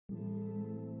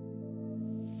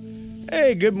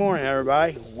Hey, good morning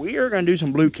everybody. We are going to do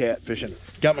some blue cat fishing.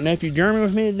 Got my nephew Jeremy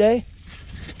with me today.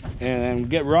 And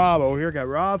get Rob over here. Got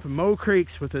Rob from Mo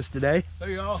Creeks with us today.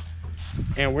 Hey y'all.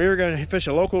 And we're going to fish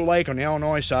a local lake on the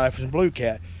Illinois side for some blue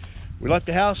cat. We left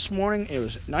the house this morning. It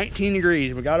was 19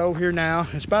 degrees. We got over here now.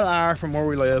 It's about an hour from where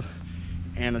we live.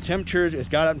 And the temperature, it's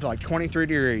got up to like 23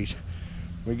 degrees.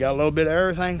 We got a little bit of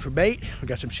everything for bait. We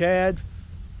got some shad,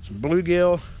 some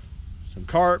bluegill, some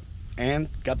carp, and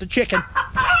got the chicken.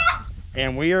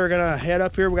 And we are gonna head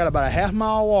up here. We got about a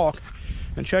half-mile walk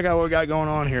and check out what we got going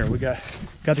on here. We got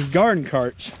these garden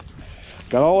carts.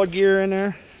 Got all the gear in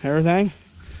there, everything.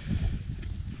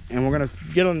 And we're gonna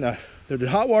get on the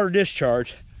hot water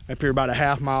discharge up here about a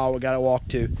half-mile. We got to walk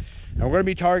to. And we're gonna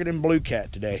be targeting blue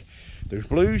cat today. There's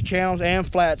blues, channels,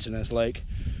 and flats in this lake,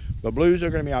 but blues are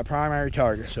gonna be our primary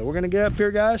target. So we're gonna get up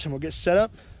here, guys, and we'll get set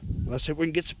up. Let's see if we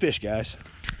can get some fish, guys.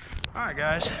 All right,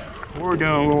 guys, what we're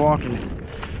doing, we're walking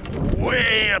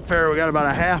way up there. We got about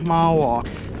a half-mile walk.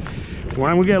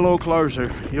 When we get a little closer,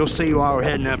 you'll see why we're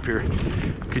heading up here,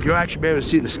 because you'll actually be able to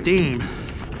see the steam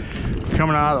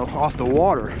coming out off the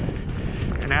water,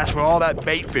 and that's where all that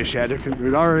bait fish at.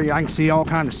 There's already, I can see all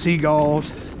kinds of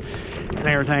seagulls and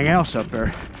everything else up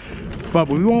there. But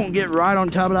we won't get right on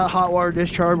top of that hot water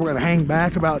discharge. We're gonna hang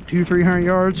back about 200-300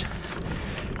 yards,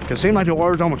 because it seems like the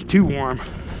water's almost too warm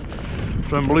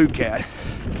for them blue cat.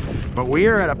 But we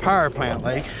are at a power plant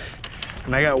lake,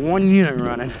 and they got one unit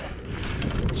running.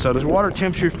 So this water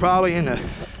temperature is probably in the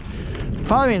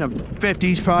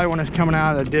 50s, probably when it's coming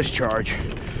out of the discharge.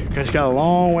 Because it's got a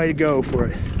long way to go for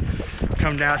it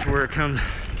come down to where it comes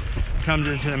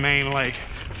into the main lake.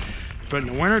 But in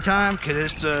the winter time,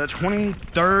 because it's the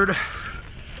 23rd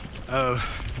of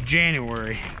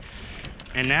January,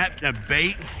 and the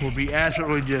bait will be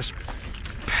absolutely just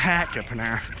packed up in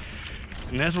there.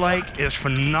 And this lake is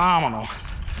phenomenal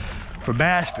for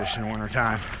bass fishing in the winter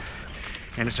time.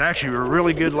 And it's actually a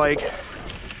really good lake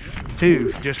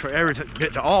too, just for everything,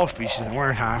 to all species in the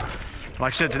winter time.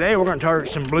 Like I said, today we're going to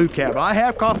target some blue cat, but I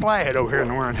have caught flathead over here in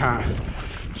the winter time.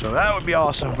 So that would be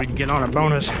awesome if we can get on a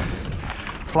bonus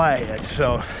flathead.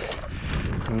 So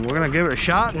we're going to give it a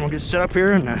shot, and we'll get set up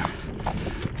here and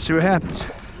see what happens.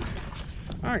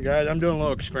 All right, guys, I'm doing a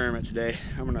little experiment today.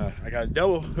 I got a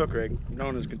double hook rig,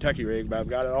 known as Kentucky rig, but I've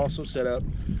got it also set up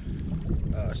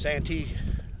Santee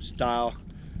style,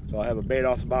 so I'll have a bait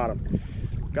off the bottom.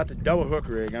 Got the double hook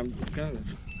rig. I'm gonna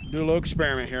do a little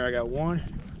experiment here. I got one,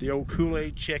 the old Kool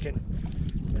Aid Chicken,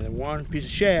 and then one piece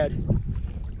of shad.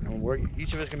 And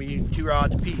each of us gonna be using 2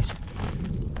 rods a piece.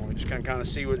 And we're just gonna kind of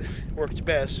see what works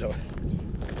best. So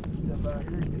step out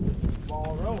here and get this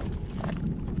ball rolling.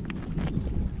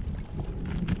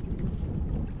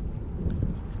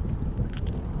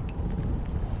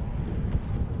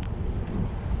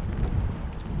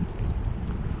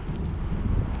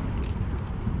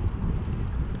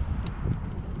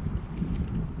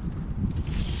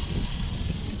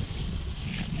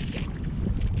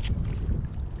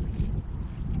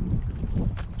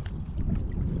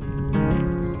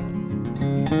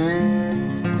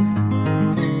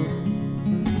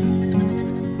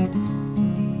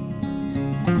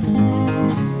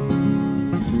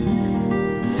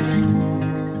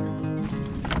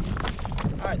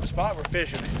 The spot we're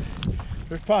fishing,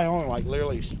 there's probably only like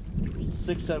literally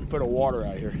 6-7 foot of water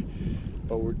out here,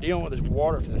 but we're dealing with this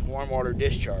water from this warm water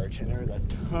discharge, and there's a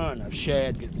ton of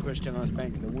shad getting pushed in on this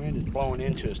bank, and the wind is blowing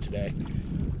into us today.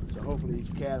 So hopefully these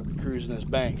cat will be cruising this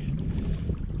bank.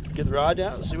 Get the rod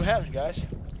down and see what happens, guys.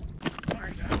 All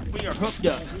right, guys, we are hooked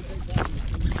up.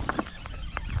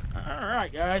 All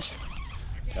right, guys,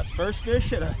 got the first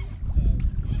fish of the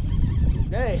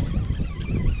day.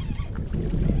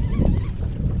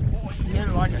 Hit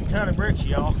it like a ton of bricks,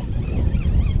 y'all. It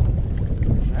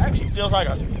actually feels like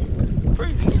a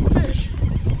pretty decent fish.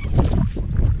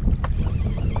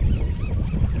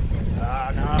 No, I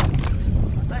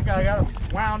think I got him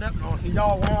wound up. He's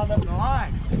all wound up in the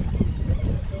line.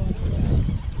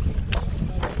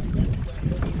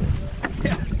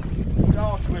 Yeah, he's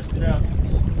all twisted up.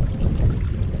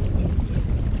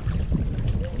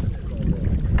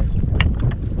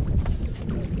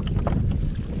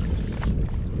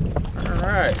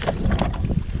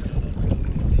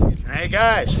 Hey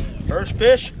guys, first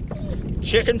fish,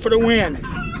 chicken for the win.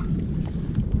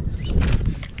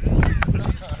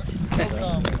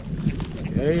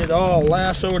 He's all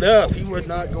lassoed up. He was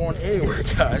not going anywhere,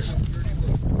 guys.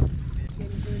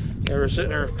 They were sitting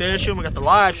there fishing. We got the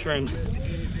live stream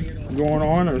going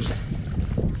on. There's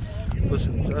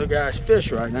listening to other guys fish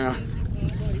right now.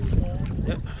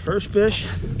 Yep, first fish.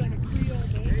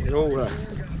 The old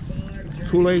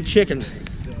Kool Aid Chicken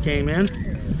came in.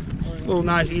 Little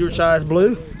nice eater sized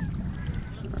blue.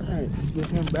 Alright, get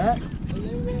him back.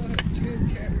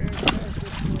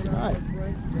 Alright.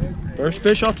 First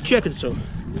fish off the chicken, so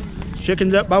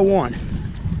chicken's up by 1.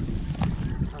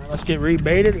 Alright, let's get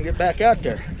rebaited and get back out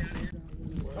there.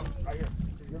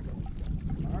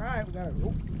 Alright, we got a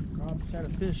Rob's had a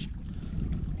fish.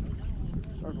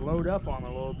 Start to load up on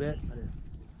him a little bit.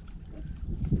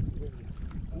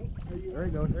 There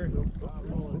he goes, there he goes.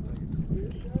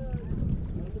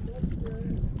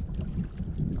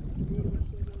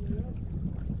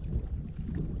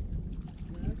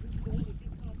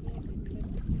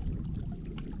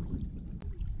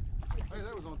 Hey,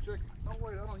 that was on chicken. No,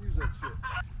 wait, I don't use that shit.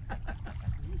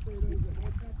 You say that was a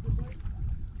helicopter bite?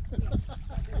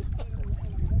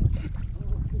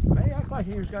 Hey, act like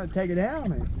he was going to take it down,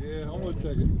 man. Yeah, I'm going to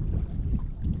take it.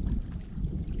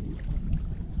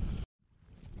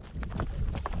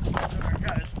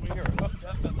 Guys, we are hooked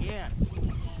up again.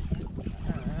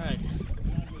 Alright.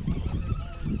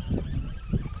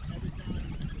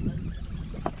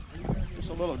 Just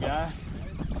a little guy.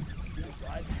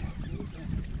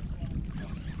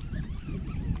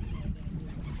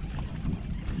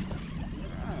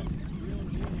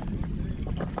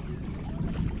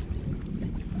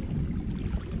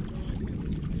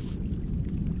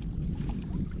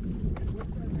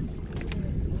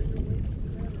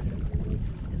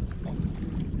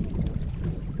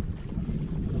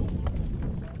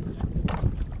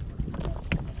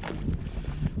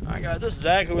 Guys, this is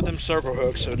exactly what them circle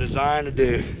hooks are designed to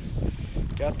do.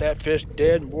 Got that fish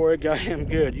dead, and boy, it got him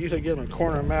good. Usually get him in the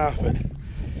corner of the mouth,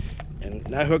 and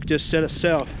that hook just set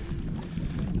itself.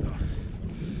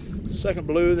 Second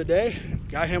blue of the day,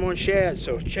 got him on shad,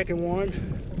 so chicken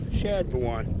 1, shad for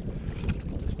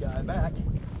 1. This guy back.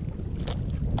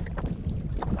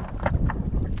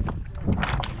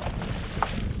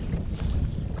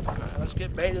 Let's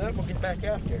get baited up, we'll get back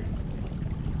out there.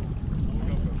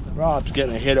 Rob's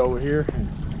getting a hit over here and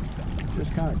just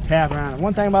kind of tap around. And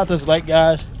one thing about this lake,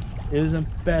 guys, it is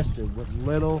infested with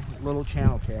little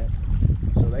channel cats.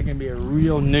 So they can be a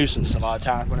real nuisance a lot of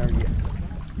times whenever you.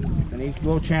 And these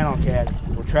little channel cats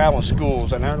will travel in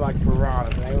schools, and they're like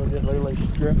piranhas. And they will just literally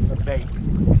strip the bait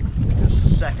in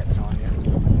just seconds on you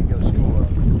and go to school up.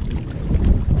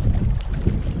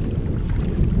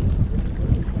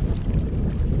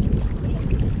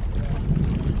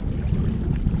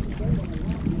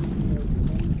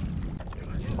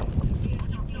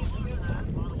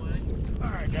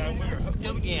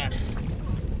 Again.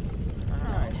 All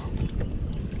right.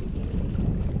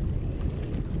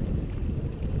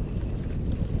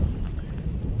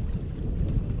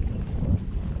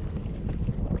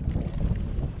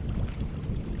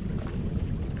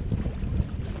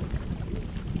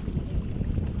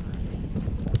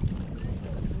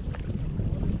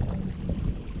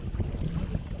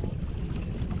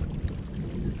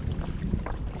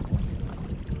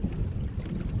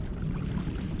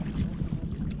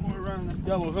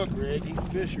 Double hook rig, these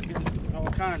fish are getting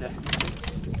all kind of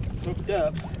hooked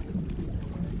up.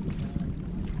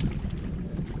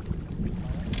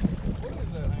 What is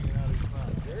that hanging out of his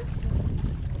mouth, Jerry?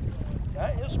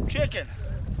 That is some chicken.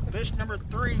 Fish number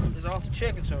 3 is off the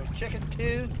chicken, so chicken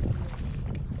 2,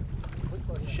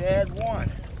 shad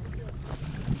 1.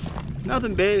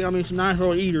 Nothing big, I mean some nice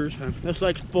little eaters. This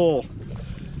lake's full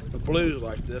of blues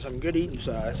like this. I'm good eating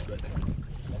size, but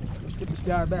let's get this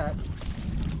guy back.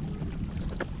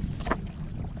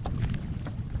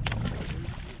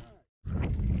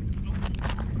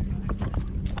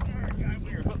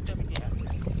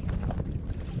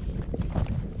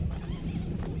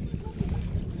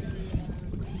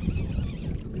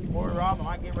 Rob, I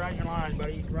might get right in your line,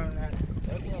 buddy. He's running that.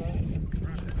 That's all right.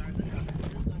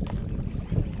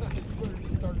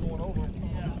 Start going over.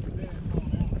 Yeah.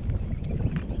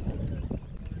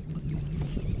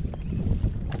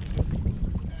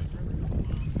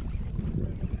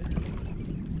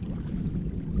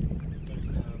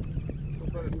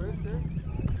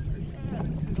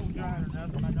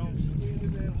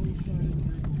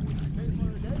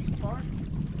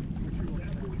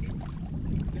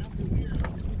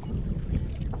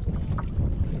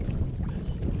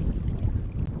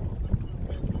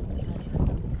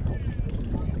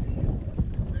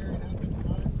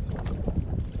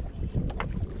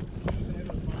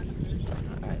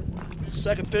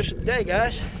 Second fish of the day,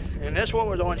 guys, and this one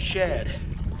was on shad.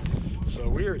 So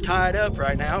we are tied up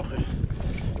right now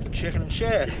with chicken and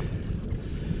shad.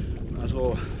 Nice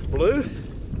little blue.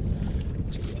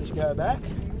 Let's get this guy back.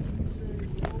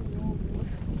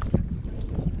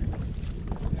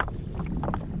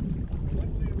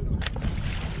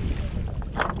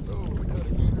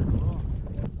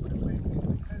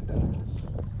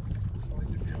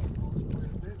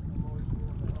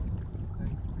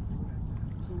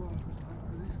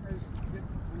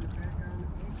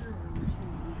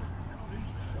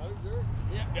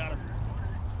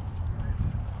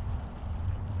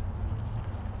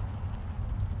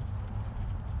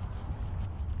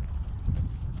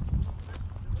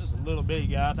 a little bitty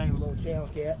guy. I think it's a little channel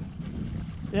cat.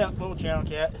 Yeah, little channel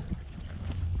cat.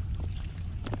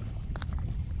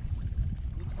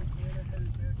 Looks like Hannah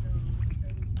headed back out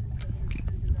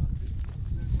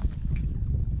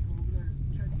over there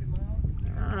to check him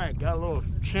out. Alright, got a little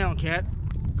channel cat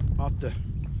off the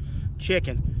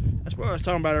chicken. That's what I was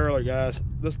talking about earlier, guys.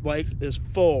 This lake is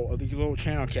full of these little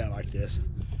channel cat like this.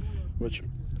 Which,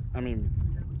 I mean,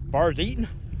 as far as eating,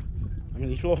 I mean,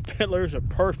 these little fiddlers are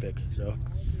perfect. So,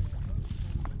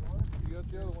 You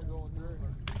got the other one going there.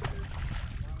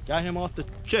 got him off the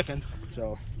chicken.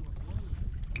 So,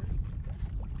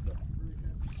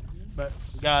 but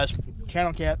guys,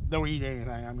 channel cat, they'll eat anything.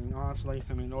 I mean, honestly,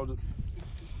 I mean,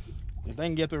 if they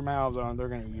can get their mouths on, they're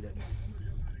gonna eat it.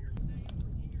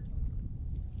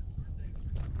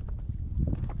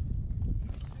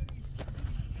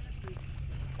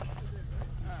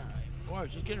 Boy,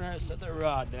 she's getting ready to set that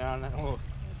rod down. That little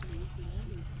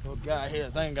guy here, I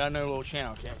think got no little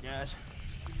channel cat, guys.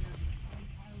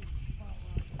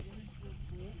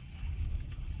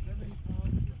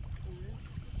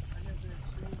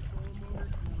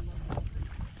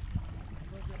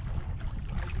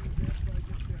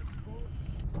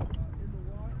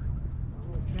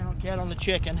 Little channel cat on the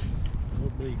chicken.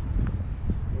 Little big,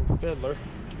 little fiddler.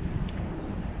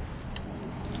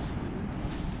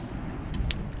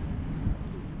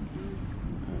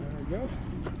 Go.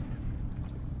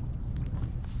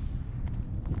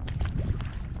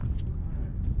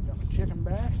 Got my chicken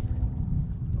back.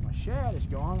 But my shad is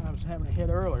gone. I was having a hit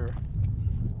earlier.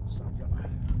 So I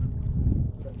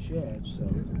got shad. So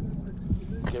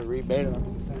let's get it rebaited. I'll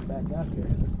get the thing back out here.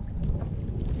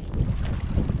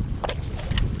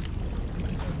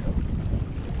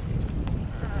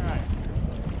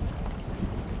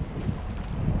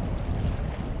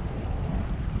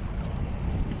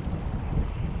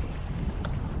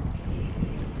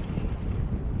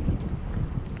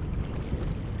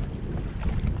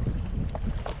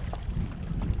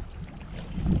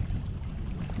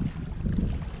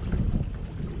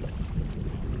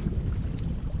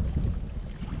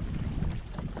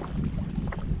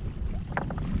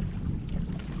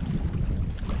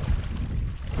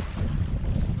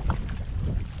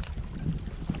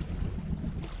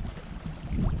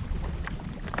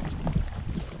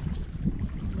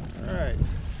 Alright.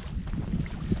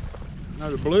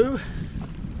 Another blue,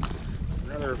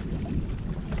 another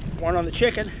one on the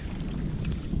chicken.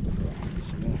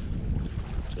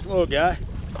 Just a little guy.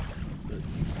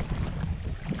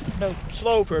 Been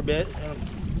slow for a bit.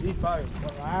 He's probably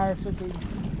what, an hour since we,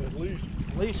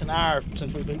 at least an hour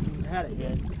since we've even had it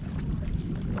yet.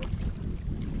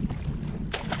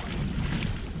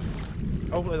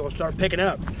 Hopefully they'll start picking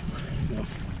up.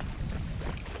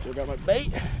 Still got my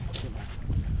bait. Get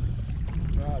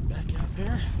my rod back out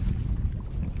there.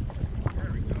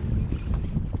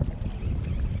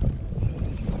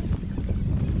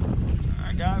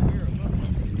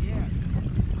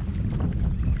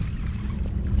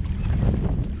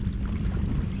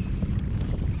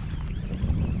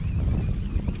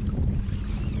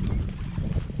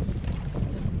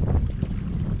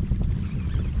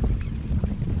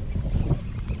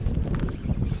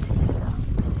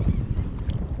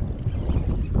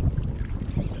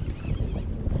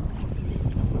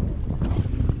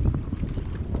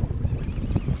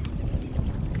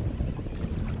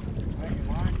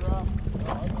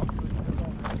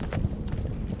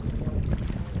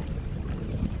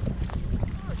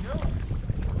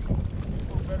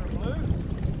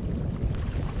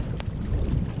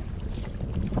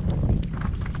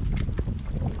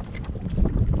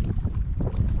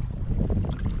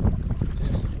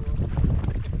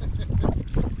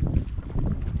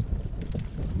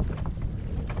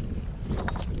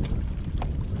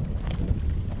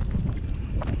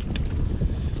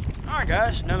 Alright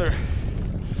guys, another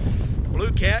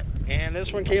blue cat, and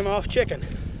this one came off chicken.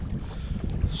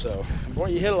 So, boy,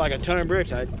 you hit it like a ton of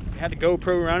bricks. I had the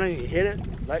GoPro running, he hit it,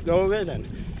 let go of it,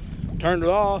 and turned it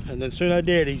off, and then as soon as I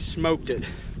did, he smoked it.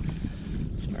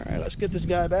 Alright, let's get this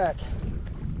guy back.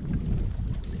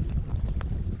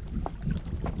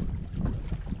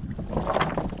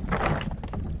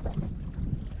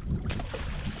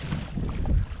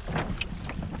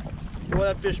 Boy,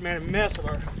 that fish made a mess of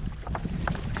our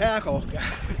tackle.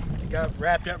 Got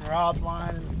wrapped up in Rob's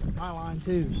line and my line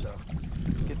too, so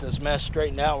get this mess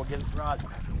straightened out, we'll get the rods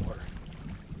back in water.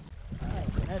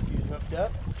 Alright, the nephew's hooked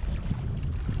up.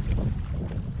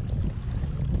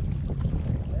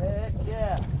 Heck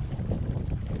yeah.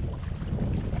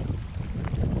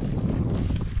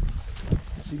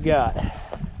 What's you got?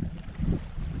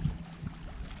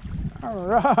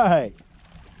 Alright.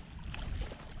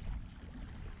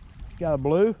 got a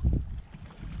blue.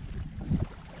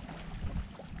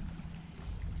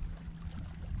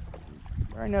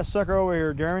 Bring that sucker over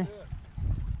here, Jeremy.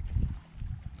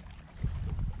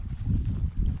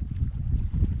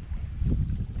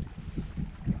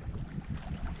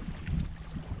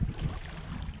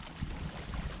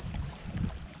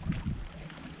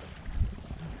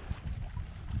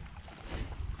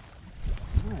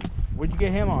 What'd you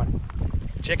get him on?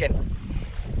 Chicken.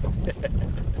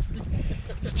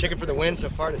 It's chicken for the win so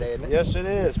far today, isn't it? Yes, it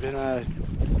is. Been a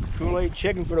Kool Aid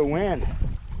Chicken for the win.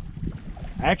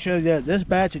 Actually, this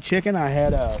batch of chicken, I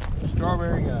had a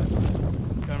strawberry,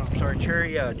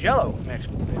 cherry Jello mix.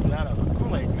 It was out of a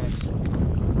Kool Aid mix. So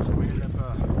we ended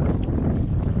up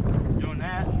doing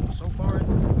that. So far,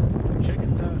 the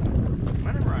chicken's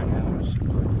winning right now.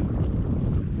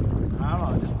 I don't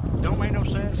know, it just don't make no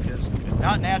sense because it's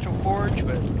not natural forage,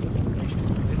 but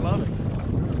they love it.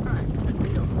 All right, good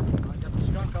deal. I got the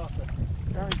skunk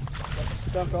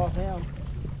off him.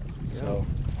 So.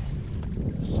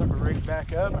 Sucker rigged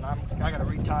back up, and I gotta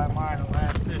retie mine. The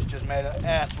last fish just made an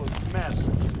absolute mess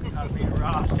out of being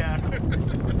raw tackle. Get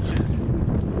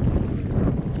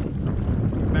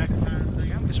back in time. I'm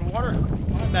gonna get some water.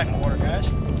 I'm back in the water, guys.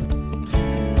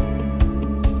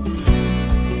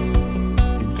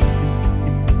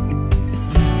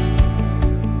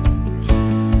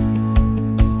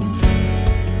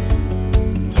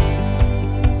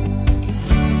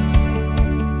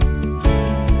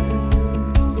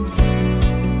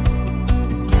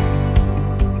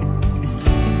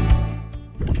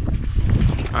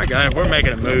 Alright guys, we're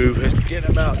making a move. It's getting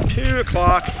about 2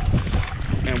 o'clock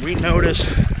and we notice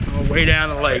way down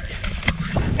the lake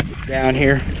down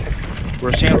here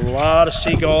we're seeing a lot of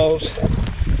seagulls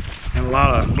and a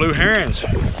lot of blue herons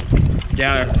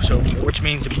down there, so which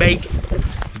means the bait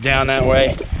is down that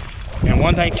way. And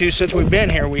one thing too, since we've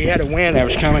been here, we had a wind that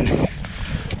was coming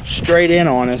straight in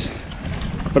on us,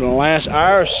 but in the last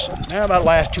hours, now about the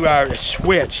last 2 hours, it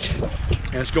switched.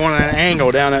 And it's going at an angle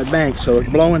down that bank, so it's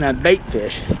blowing that bait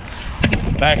fish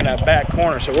back in that back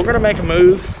corner. So we're gonna make a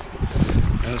move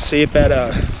and see if that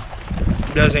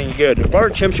does any good. The water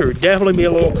temperature would definitely be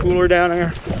a little cooler down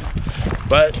there,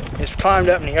 but it's climbed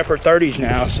up in the upper 30s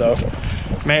now, so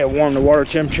may have warmed the water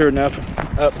temperature enough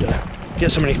up to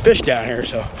get so many fish down here.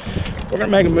 So we're gonna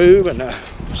make a move and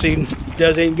see if it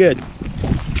does any good.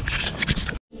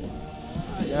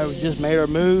 Yeah, we just made our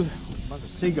move. A bunch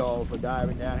of seagulls were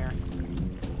diving down here.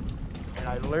 And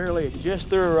I literally just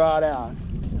threw a rod out,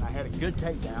 and I had a good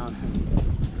takedown.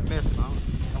 I missed them.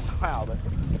 I don't know how, but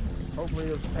hopefully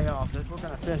it'll pay off. We're going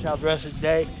to finish out the rest of the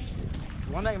day.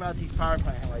 One thing about these power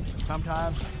plant lakes,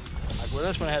 sometimes, like where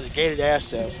this one has a gated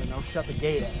access, and they'll shut the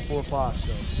gate at 4 o'clock.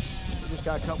 So we just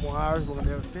got a couple more hours. We're going to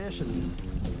be able to fish and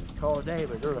call it a day.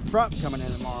 But there's a front coming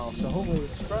in tomorrow, so hopefully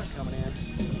with the front coming in,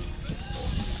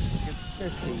 we'll get the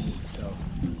fish feed. So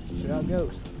see how it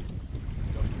goes.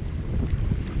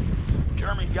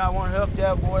 Jeremy's got one hooked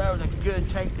up. Boy, that was a good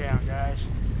takedown, guys.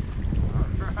 All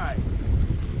right.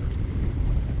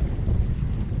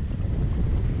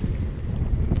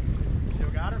 Still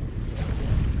got her?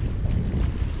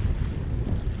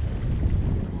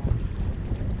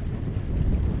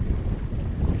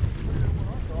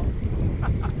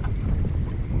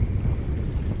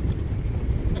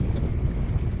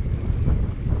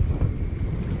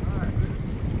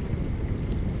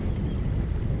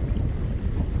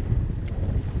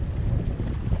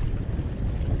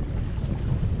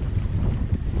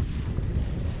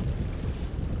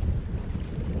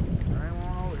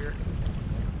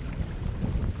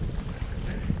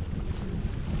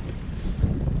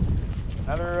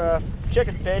 Another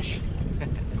chicken fish.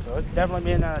 So it's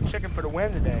definitely been chicken for the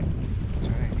win today. That's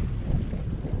right.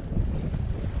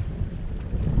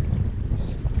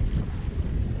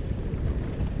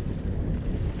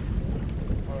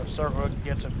 Well, the surf hook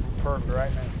gets him perfect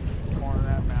right in the corner of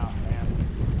that mouth, man.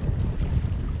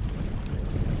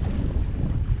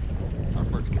 Our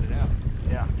parts get it out.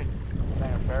 Yeah. Thing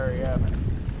will bury up. And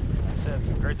like I said,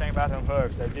 the great thing about them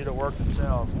hooks, they do the work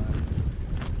themselves.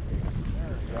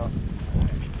 There we go.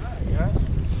 Alright guys.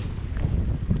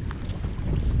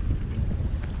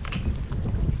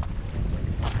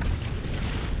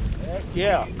 Heck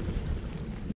yeah.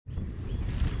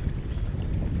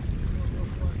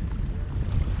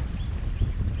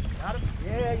 Got him?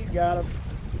 Yeah, you got him.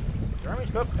 Jeremy's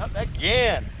hooked up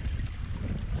again.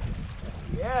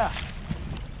 Yeah.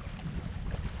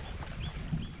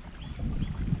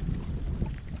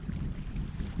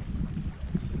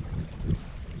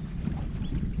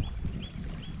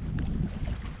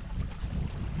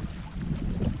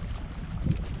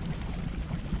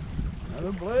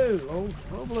 Another blue,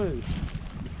 little blue.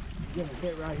 getting a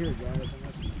hit right here, guys. And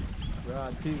that's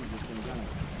rod too, just been kind of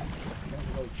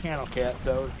a little channel cat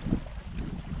though.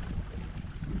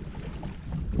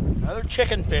 Another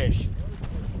chicken fish.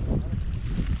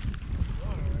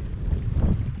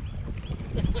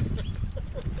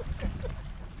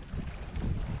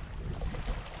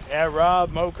 Yeah,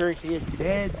 Rob Mo Creek, he is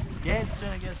dead sin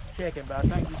against the chicken, but I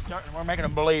think he's starting. We're making a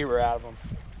believer out of him.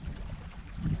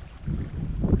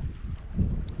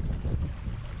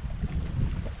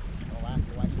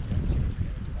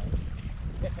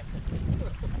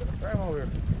 Right over here.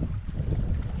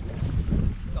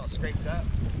 It's all scraped up.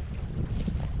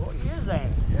 Boy, he is,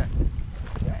 ain't he? Yeah.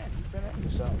 Man, he's been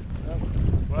into something.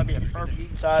 Well, that'd be a perfect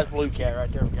eating size blue cat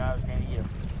right there, guys. Can't eat him.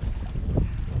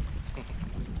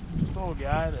 This little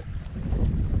guy that.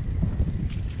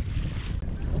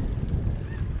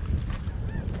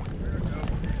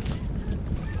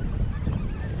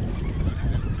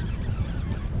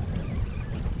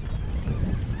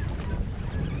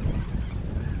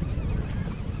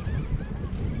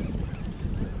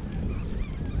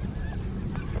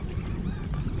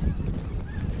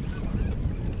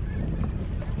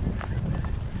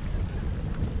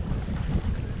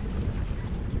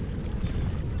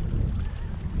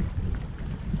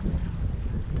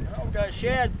 Got a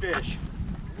shad fish.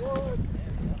 What?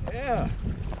 Yeah.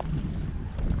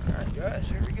 Alright guys,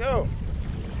 here we go.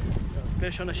 Got a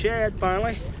fish on the shad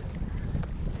finally.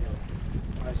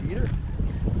 Nice eater.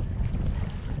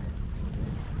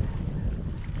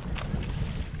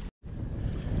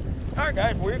 Alright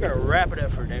guys, we're going to wrap it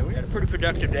up for today. We had a pretty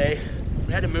productive day.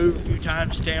 We had to move a few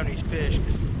times to stay on these fish.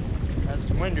 As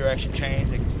the wind direction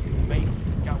changed, the bait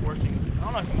got worse. I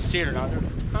don't know if you can see it or not. There's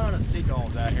a ton of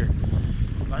seagulls out here.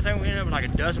 I think we ended up with like a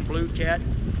dozen blue cat,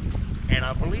 and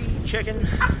I believe chicken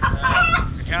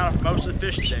accounted for most of the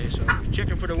fish today, so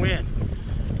chicken for the win.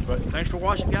 But thanks for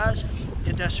watching, guys.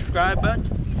 Hit that subscribe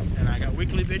button, and I got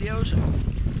weekly videos,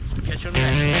 and catch you on the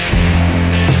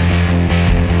next one.